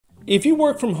If you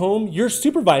work from home, your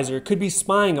supervisor could be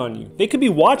spying on you. They could be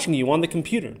watching you on the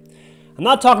computer. I'm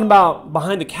not talking about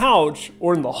behind the couch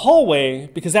or in the hallway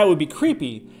because that would be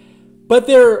creepy, but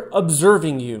they're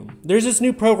observing you. There's this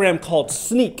new program called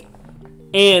Sneak.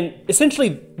 And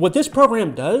essentially what this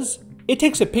program does, it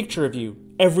takes a picture of you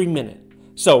every minute.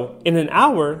 So in an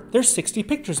hour, there's 60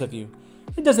 pictures of you.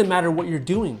 It doesn't matter what you're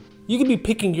doing. You could be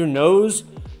picking your nose,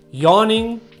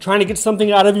 yawning, trying to get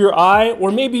something out of your eye,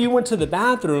 or maybe you went to the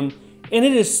bathroom and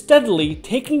it is steadily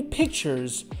taking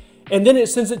pictures and then it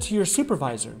sends it to your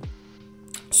supervisor.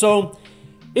 So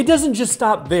it doesn't just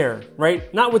stop there,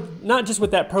 right? Not just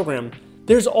with that program.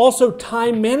 There's also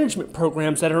time management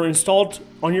programs that are installed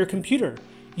on your computer.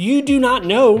 You do not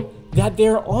know that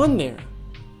they're on there.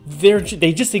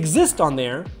 They just exist on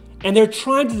there, and they're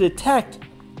trying to detect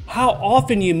how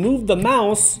often you move the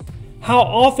mouse, how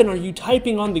often are you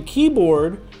typing on the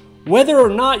keyboard, whether or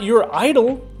not you're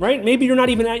idle, right? Maybe you're not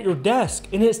even at your desk,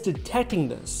 and it's detecting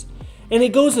this. And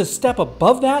it goes a step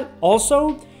above that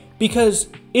also, because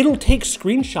it'll take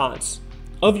screenshots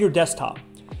of your desktop.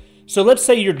 So let's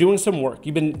say you're doing some work.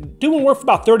 You've been doing work for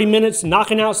about 30 minutes,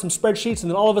 knocking out some spreadsheets, and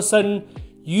then all of a sudden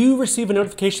you receive a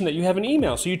notification that you have an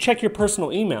email. So you check your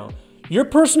personal email. Your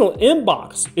personal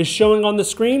inbox is showing on the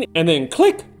screen, and then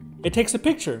click, it takes a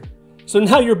picture. So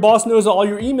now your boss knows all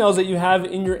your emails that you have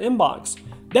in your inbox.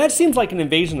 That seems like an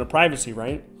invasion of privacy,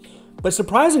 right? But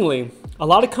surprisingly, a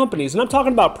lot of companies, and I'm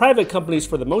talking about private companies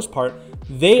for the most part,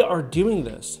 they are doing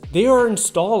this. They are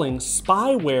installing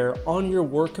spyware on your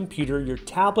work computer, your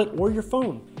tablet, or your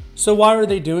phone. So why are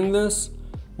they doing this?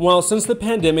 Well, since the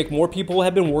pandemic, more people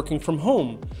have been working from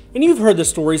home. And you've heard the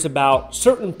stories about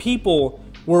certain people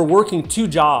were working two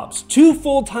jobs, two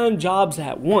full-time jobs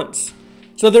at once.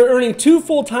 So they're earning two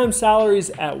full-time salaries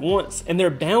at once, and they're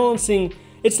balancing,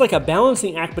 it's like a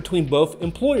balancing act between both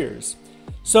employers.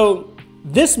 So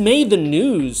this made the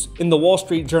news in the Wall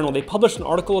Street Journal. They published an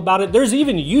article about it. There's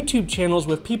even YouTube channels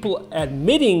with people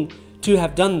admitting to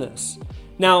have done this.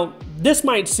 Now, this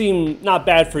might seem not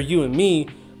bad for you and me,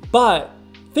 but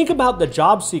think about the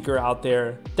job seeker out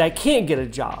there that can't get a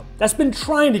job, that's been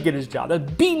trying to get his job,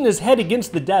 that's beating his head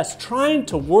against the desk, trying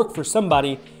to work for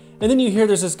somebody, and then you hear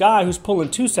there's this guy who's pulling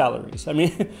two salaries. I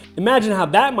mean, imagine how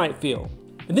that might feel.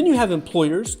 And then you have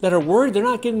employers that are worried they're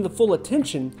not getting the full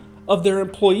attention of their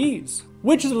employees,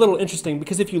 which is a little interesting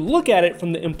because if you look at it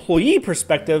from the employee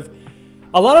perspective,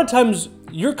 a lot of times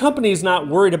your company is not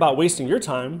worried about wasting your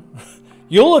time.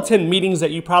 You'll attend meetings that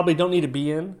you probably don't need to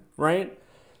be in, right?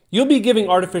 You'll be giving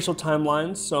artificial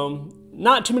timelines, so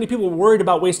not too many people are worried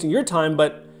about wasting your time,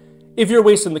 but if you're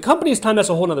wasting the company's time, that's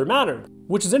a whole nother matter,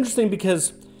 which is interesting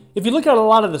because if you look at a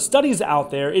lot of the studies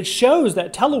out there, it shows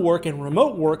that telework and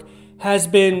remote work has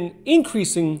been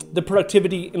increasing the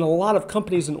productivity in a lot of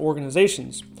companies and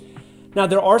organizations. Now,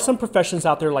 there are some professions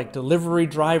out there like delivery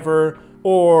driver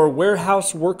or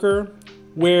warehouse worker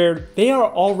where they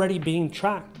are already being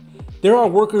tracked. There are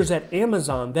workers at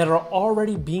Amazon that are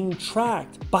already being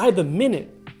tracked by the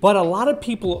minute. But a lot of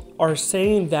people are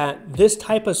saying that this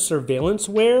type of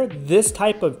surveillanceware, this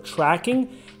type of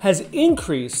tracking has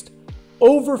increased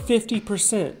over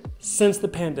 50% since the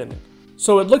pandemic.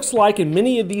 So it looks like in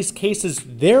many of these cases,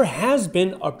 there has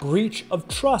been a breach of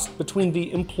trust between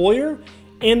the employer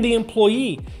and the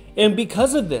employee. And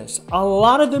because of this, a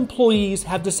lot of employees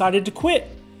have decided to quit.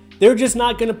 They're just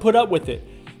not gonna put up with it.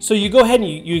 So you go ahead and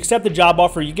you accept the job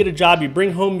offer, you get a job, you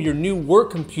bring home your new work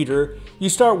computer, you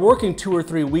start working 2 or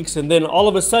 3 weeks, and then all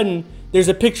of a sudden, there's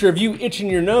a picture of you itching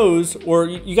your nose, or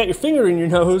you got your finger in your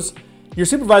nose, your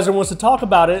supervisor wants to talk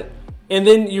about it, and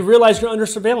then you realize you're under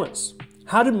surveillance.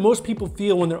 How do most people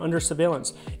feel when they're under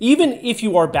surveillance? Even if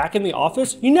you are back in the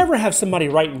office, you never have somebody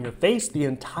right in your face the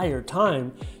entire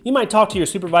time. You might talk to your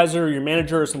supervisor or your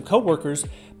manager or some coworkers,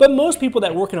 but most people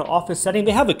that work in an office setting,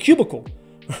 they have a cubicle,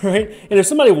 right? And if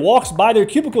somebody walks by their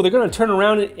cubicle, they're gonna turn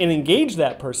around and engage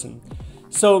that person.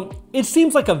 So it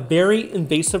seems like a very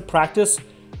invasive practice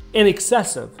and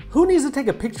excessive. Who needs to take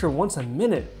a picture once a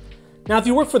minute? Now, if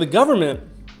you work for the government,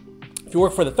 if you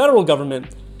work for the federal government,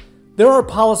 there are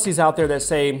policies out there that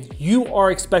say you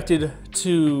are expected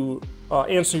to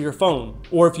answer your phone,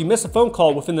 or if you miss a phone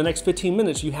call within the next 15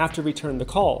 minutes, you have to return the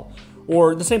call,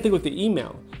 or the same thing with the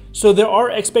email. So there are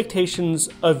expectations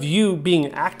of you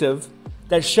being active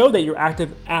that show that you're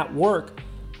active at work,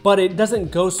 but it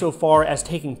doesn't go so far as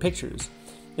taking pictures.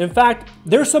 In fact,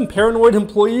 there's some paranoid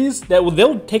employees that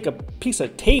they'll take a piece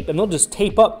of tape and they'll just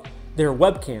tape up their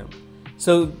webcam.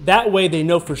 So that way they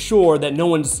know for sure that no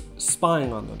one's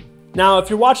spying on them. Now, if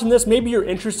you're watching this, maybe you're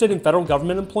interested in federal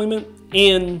government employment,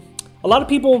 and a lot of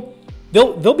people,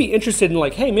 they'll be interested in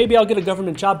like, hey, maybe I'll get a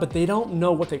government job, but they don't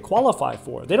know what they qualify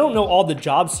for. They don't know all the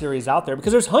job series out there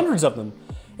because there's hundreds of them.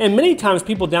 And many times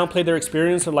people downplay their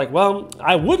experience. They're like, well,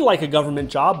 I would like a government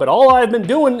job, but all I've been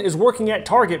doing is working at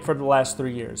Target for the last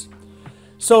 3 years.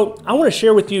 So I want to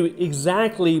share with you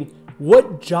exactly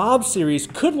what job series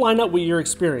could line up with your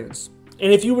experience.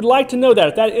 And if you would like to know that,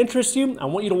 if that interests you, I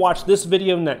want you to watch this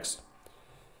video next.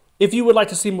 If you would like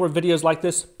to see more videos like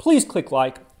this, please click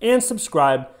like and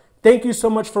subscribe. Thank you so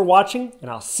much for watching, and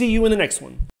I'll see you in the next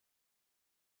one.